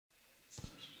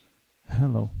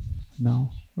Hello.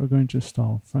 Now we're going to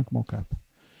install Frankmocap.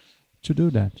 To do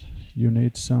that, you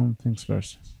need some things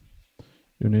first.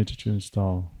 You need to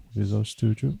install Visual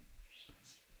Studio,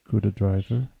 Cuda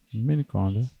driver,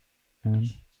 Miniconda,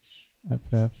 and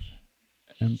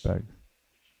Ffmpeg.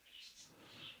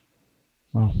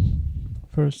 Well,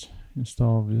 first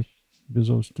install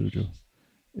Visual Studio.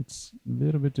 It's a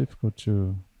little bit difficult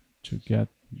to get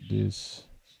this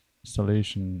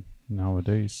installation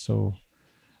nowadays, so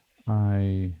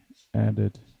I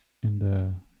added in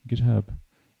the GitHub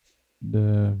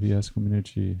the VS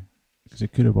community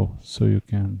executable so you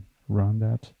can run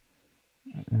that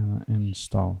and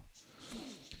install.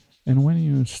 And when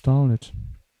you install it,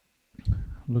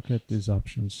 look at these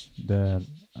options that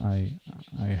I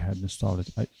had installed it.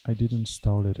 I didn't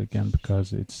install it again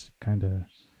because it's kind of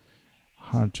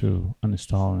hard to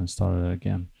uninstall and install it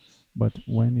again. But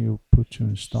when you put to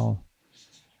install,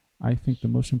 I think the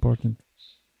most important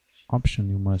option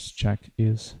you must check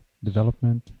is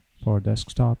development for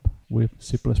desktop with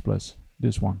C++,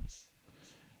 this one.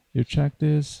 You check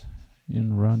this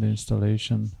and run the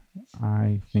installation.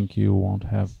 I think you won't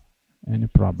have any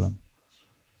problem.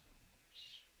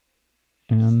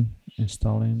 And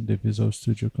installing the Visual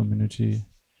Studio Community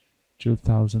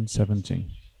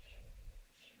 2017.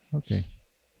 Okay.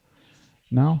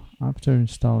 Now, after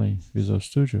installing Visual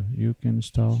Studio, you can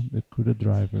install the Cuda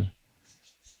driver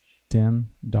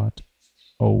 10.0.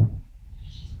 In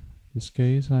this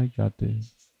case, I got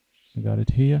it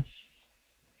here.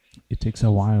 It takes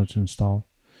a while to install,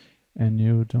 and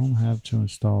you don't have to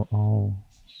install all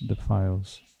the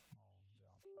files.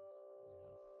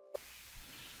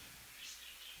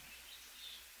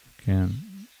 You can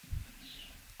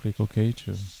click OK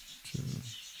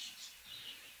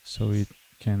so it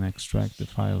can extract the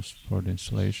files for the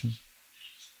installation.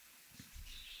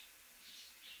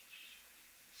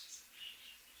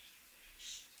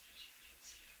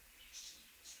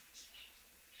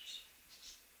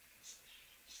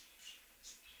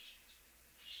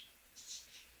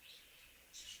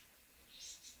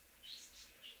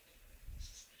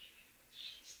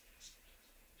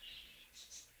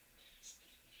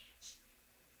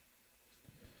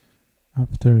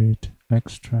 After it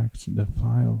extracts the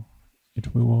file,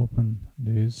 it will open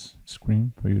this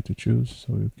screen for you to choose,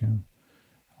 so you can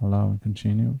allow and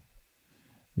continue.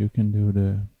 You can do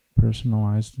the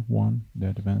personalized one, the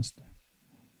advanced,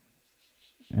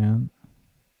 and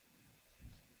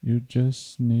you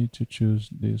just need to choose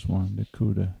this one, the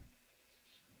Cuda,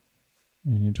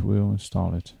 and it will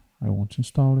install it. I won't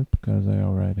install it because I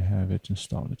already have it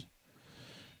installed.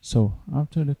 So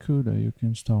after the Cuda, you can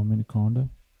install Miniconda,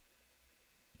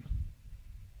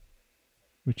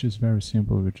 which is very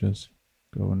simple. We just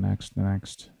go next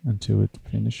until it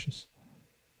finishes.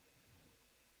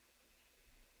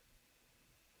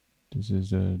 This is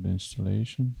the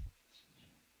installation.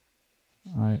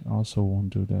 I also won't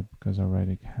do that because I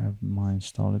already have mine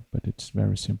installed, but it's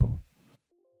very simple.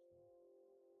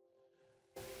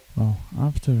 Well,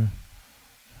 after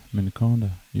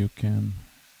Miniconda, you can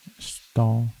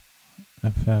install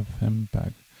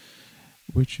Ffmpeg,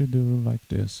 which you do like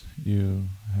this. You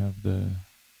have the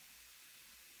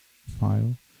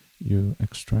file, you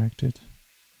extract it,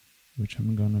 which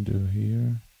I'm gonna do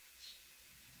here.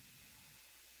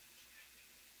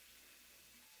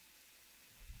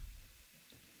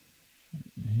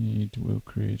 It will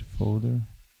create a folder.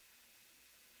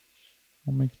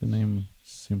 I'll make the name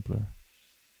simpler.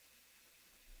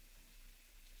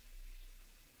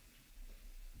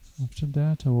 After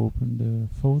that, I'll open the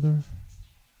folder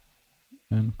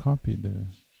and copy the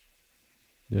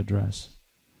address.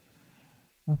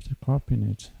 After copying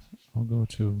it, I'll go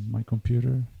to my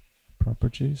computer,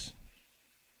 properties,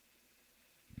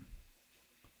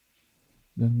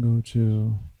 then go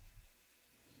to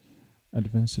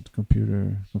advanced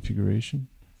computer configuration,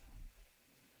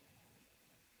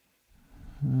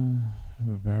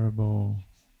 variable,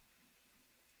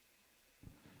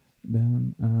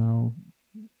 then I'll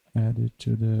add it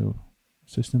to the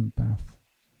system path,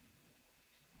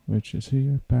 which is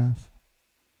here, path,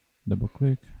 double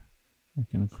click, I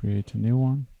can create a new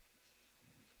one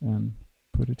and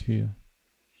put it here.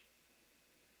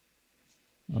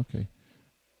 Okay,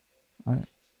 I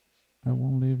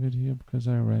won't leave it here because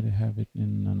I already have it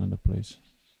in another place,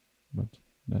 but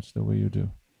that's the way you do.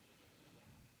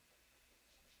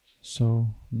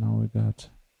 So now we got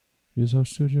Visual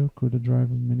Studio, Cuda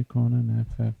driver, Miniconda, and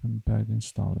Ffmpeg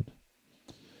installed.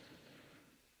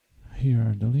 Here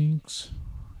are the links.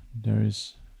 There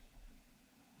is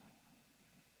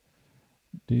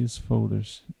these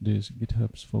folders, this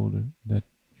GitHub's folder that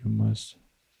you must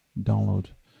download.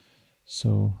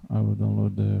 So I will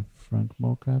download the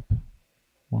Frankmocap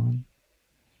one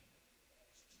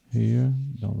here,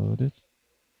 download it.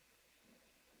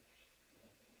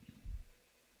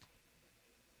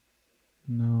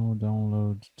 Now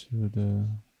download to the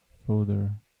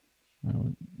folder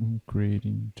I'm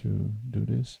creating to do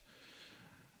this.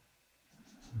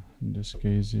 In this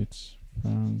case it's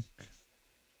Frankmocap.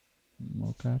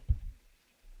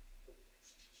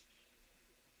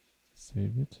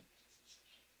 Save it.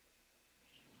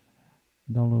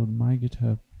 Download my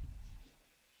GitHub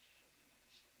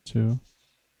to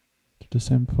the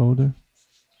same folder.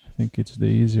 I think it's the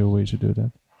easier way to do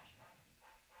that.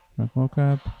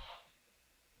 Frankmocap.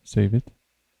 Save it.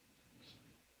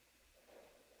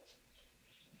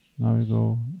 Now we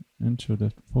go into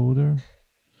the folder,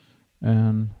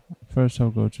 and first I'll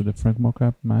go to the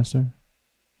Frankmocap master.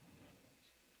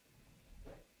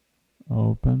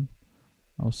 Open.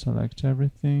 I'll select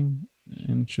everything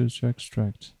and choose to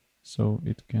extract, so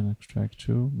it can extract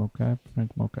to mocap,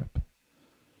 Frankmocap.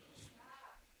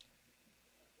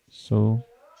 So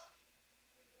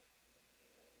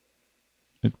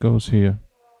it goes here.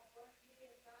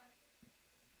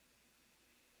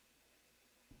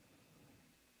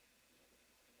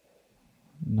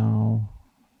 Now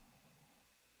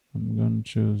I'm going to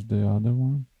choose the other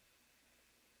one.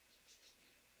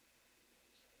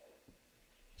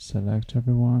 Select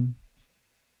everyone.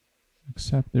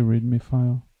 Accept the README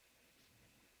file.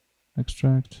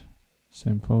 Extract.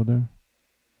 Same folder.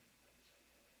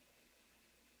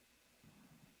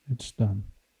 It's done.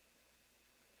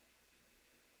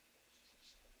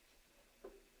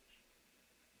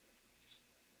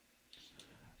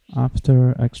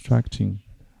 After extracting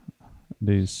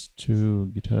these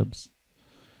two GitHubs,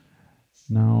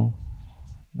 now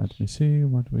let me see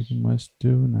what we must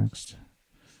do next.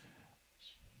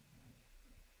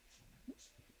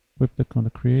 With the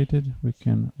Conda created, we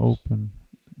can open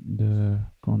the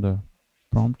Conda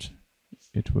prompt.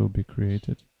 It will be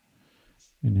created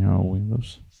in our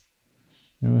Windows.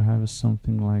 And we have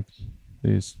something like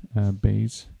this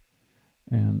base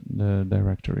and the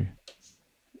directory.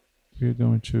 We're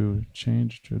going to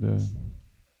change to the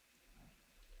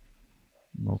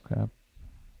mocap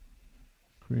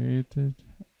created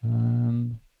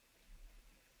and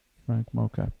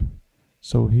Frankmocap.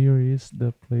 So here is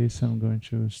the place I'm going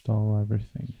to install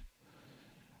everything.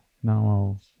 Now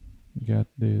I'll get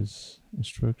this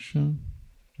instruction,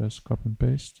 just copy and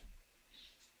paste,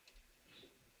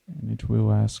 and it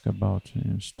will ask about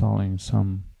installing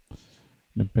some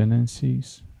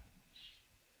dependencies.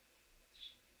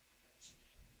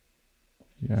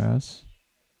 Yes.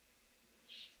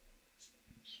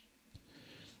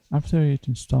 After it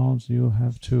installs, you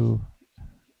have to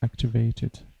activate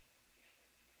it.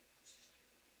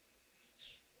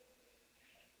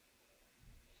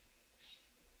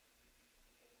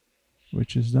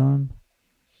 Which is done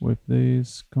with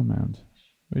this command,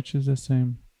 which is the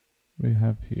same we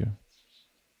have here.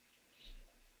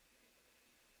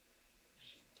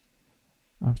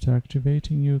 After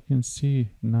activating, you can see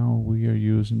now we are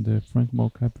using the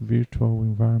Frankmocap virtual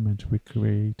environment we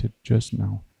created just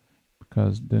now,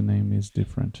 because the name is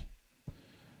different.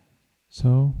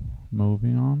 So,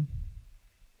 moving on,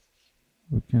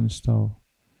 we can install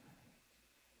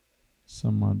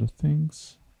some other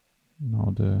things.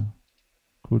 Now the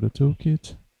Cuda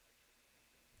Toolkit.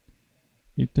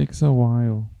 It takes a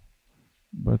while,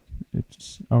 but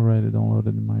it's already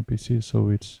downloaded in my PC, so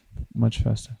it's much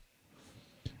faster.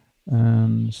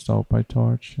 And install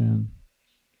PyTorch and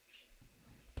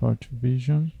Torch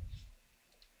Vision.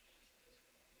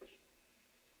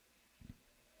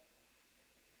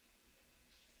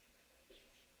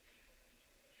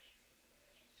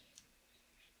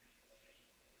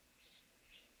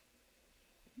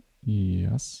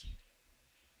 Yes.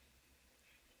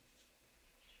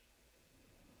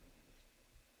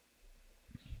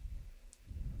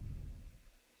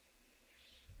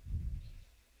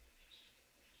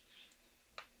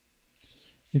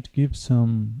 It gives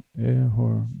some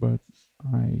error, but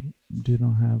I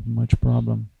didn't have much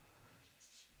problem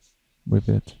with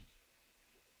it.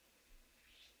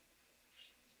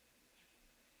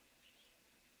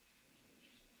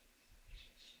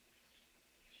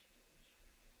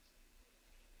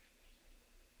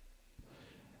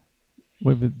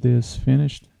 With this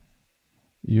finished,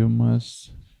 you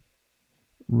must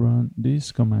run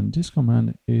this command. This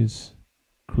command is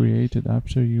created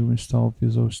after you install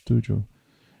Visual Studio.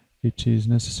 It is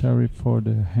necessary for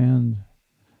the hand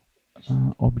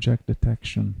object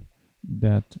detection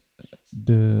that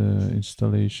the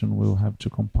installation will have to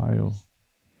compile.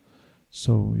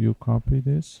 So you copy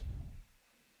this,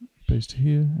 paste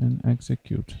here, and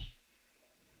execute.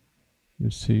 You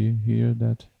see here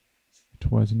that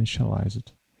it was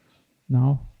initialized.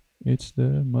 Now it's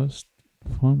the most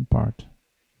fun part.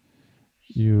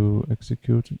 You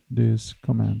execute this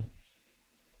command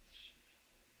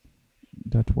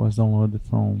that was downloaded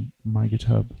from my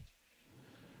GitHub,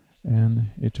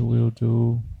 and it will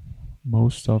do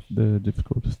most of the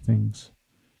difficult things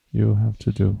you have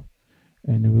to do,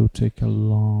 and it will take a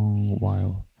long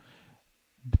while.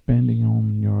 Depending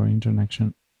on your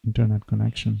internet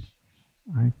connection,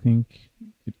 I think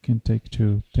it can take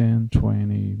to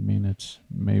 10-20 minutes,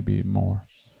 maybe more,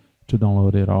 to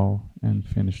download it all and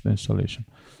finish the installation.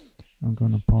 I'm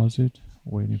gonna pause it,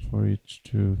 waiting for it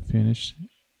to finish.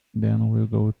 Then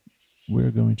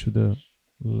we're going to the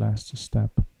last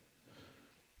step.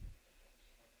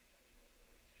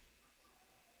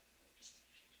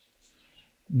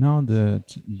 Now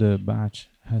that the batch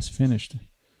has finished,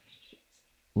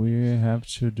 we have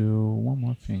to do one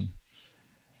more thing.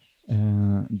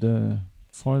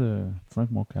 For the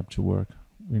Frankmocap to work,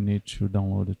 we need to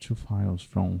download the two files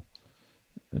from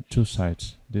two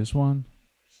sites. This one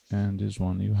and this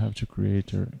one. You have to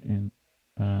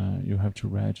you have to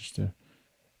register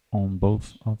on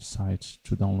both of sites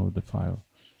to download the file.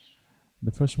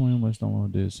 The first one you must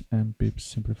download is mpip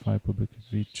simplify public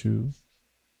v2,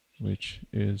 which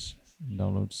is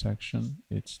download section.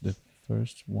 It's the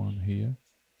first one here.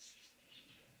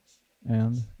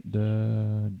 And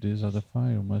this other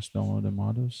file must download the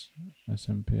models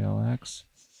smplx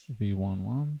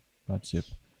v11.zip,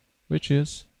 which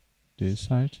is this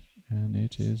site, and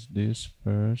it is this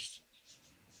first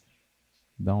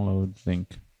download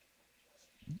link.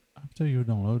 After you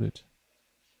download it,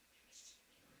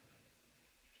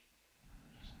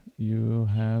 you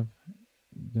have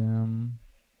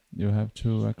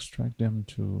to extract them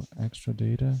to extra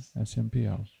data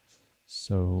SMPL.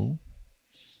 So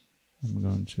I'm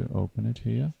going to open it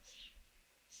here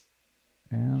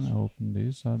and open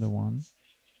this other one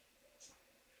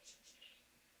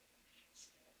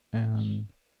and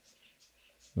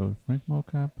go to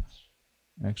Frankmocap,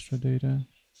 extra data,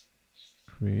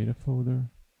 create a folder,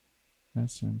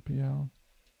 SMPL,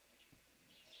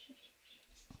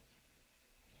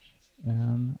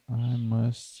 and I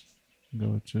must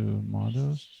go to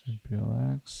models,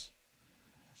 SMPLX,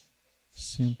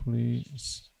 simply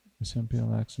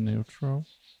SMPLX neutral,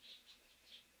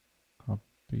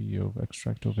 copy of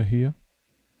extract over here,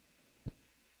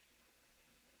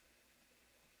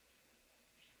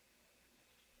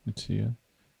 it's here,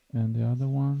 and the other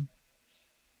one,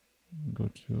 go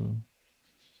to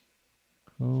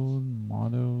code,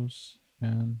 models,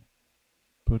 and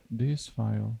put this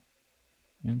file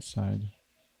inside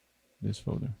this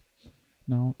folder.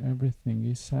 Now everything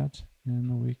is set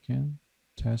and we can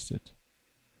test it.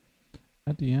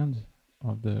 At the end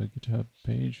of the GitHub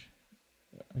page,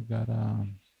 I got a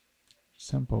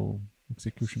sample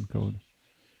execution code.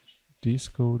 This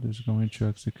code is going to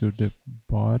execute the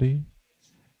body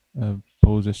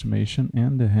pose estimation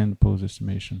and the hand pose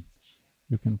estimation.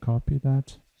 You can copy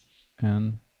that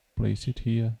and place it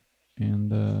here in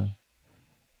the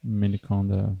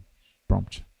Miniconda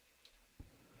prompt.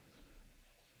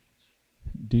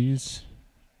 This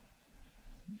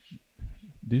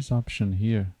option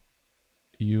here,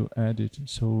 you add it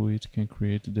so it can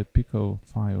create the pickle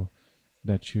file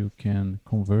that you can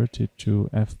convert it to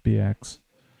FBX,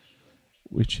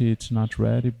 which it's not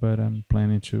ready, but I'm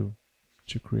planning to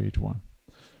create one.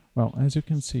 Well, as you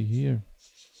can see here,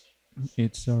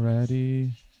 it's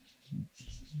already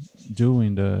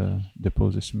doing the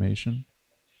pose estimation.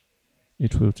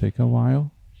 It will take a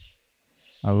while.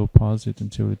 I will pause it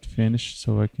until it finishes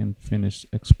so I can finish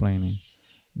explaining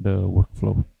the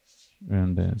workflow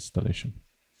and the installation.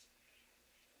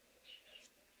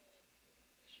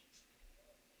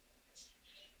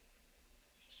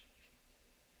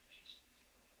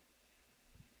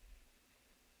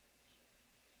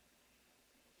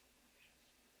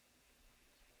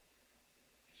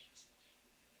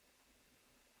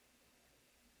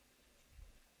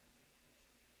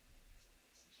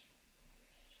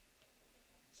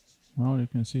 Well, you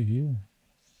can see here,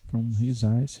 from his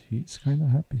eyes, he's kind of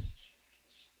happy.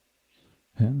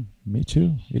 And me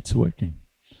too, it's working.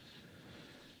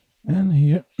 And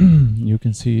here, you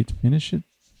can see it finished.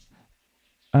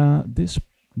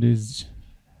 This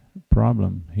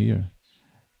problem here,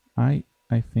 I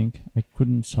think I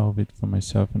couldn't solve it for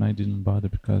myself, and I didn't bother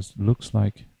because it looks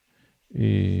like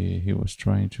he was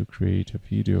trying to create a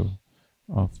video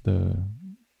of the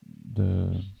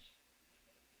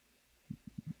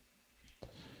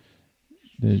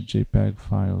JPEG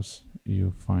files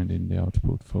you find in the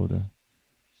output folder.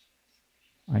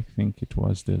 I think it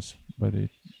was this, but it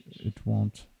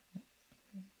won't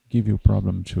give you a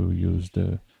problem to use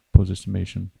the pose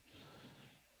estimation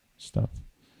stuff.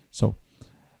 So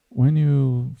when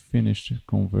you finish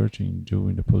converting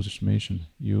during the pose estimation,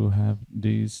 you have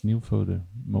this new folder,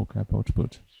 mocap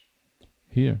output.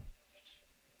 Here,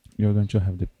 you're going to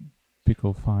have the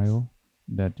pickle file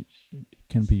that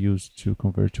can be used to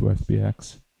convert to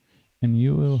FBX, and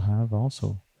you will have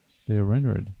also the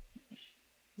rendered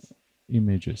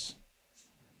images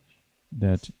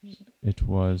that it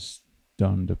was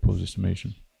done the pose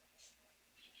estimation.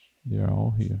 They are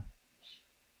all here.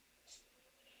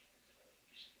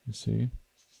 You see?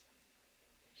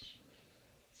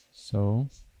 So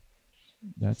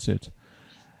that's it.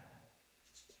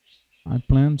 I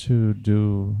plan to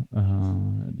do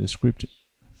the script,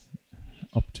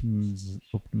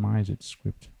 optimized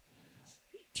script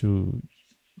to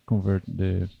convert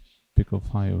the pickle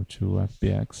file to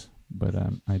FBX, but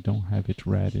I don't have it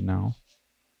ready now.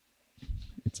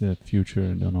 It's a future,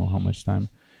 I don't know how much time.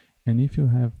 And if you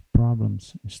have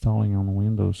problems installing on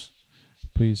Windows,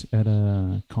 please add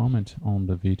a comment on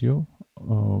the video,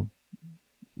 or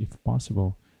if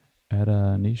possible, add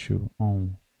an issue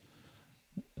on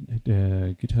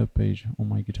the GitHub page, on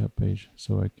my GitHub page,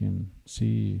 so I can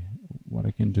see what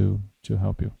I can do to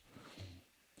help you.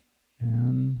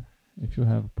 And if you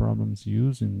have problems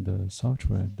using the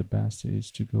software, the best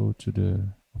is to go to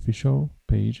the official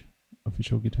page,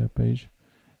 official GitHub page,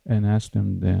 and ask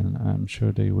them. Then I'm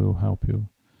sure they will help you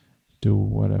do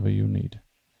whatever you need.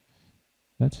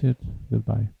 That's it.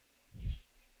 Goodbye.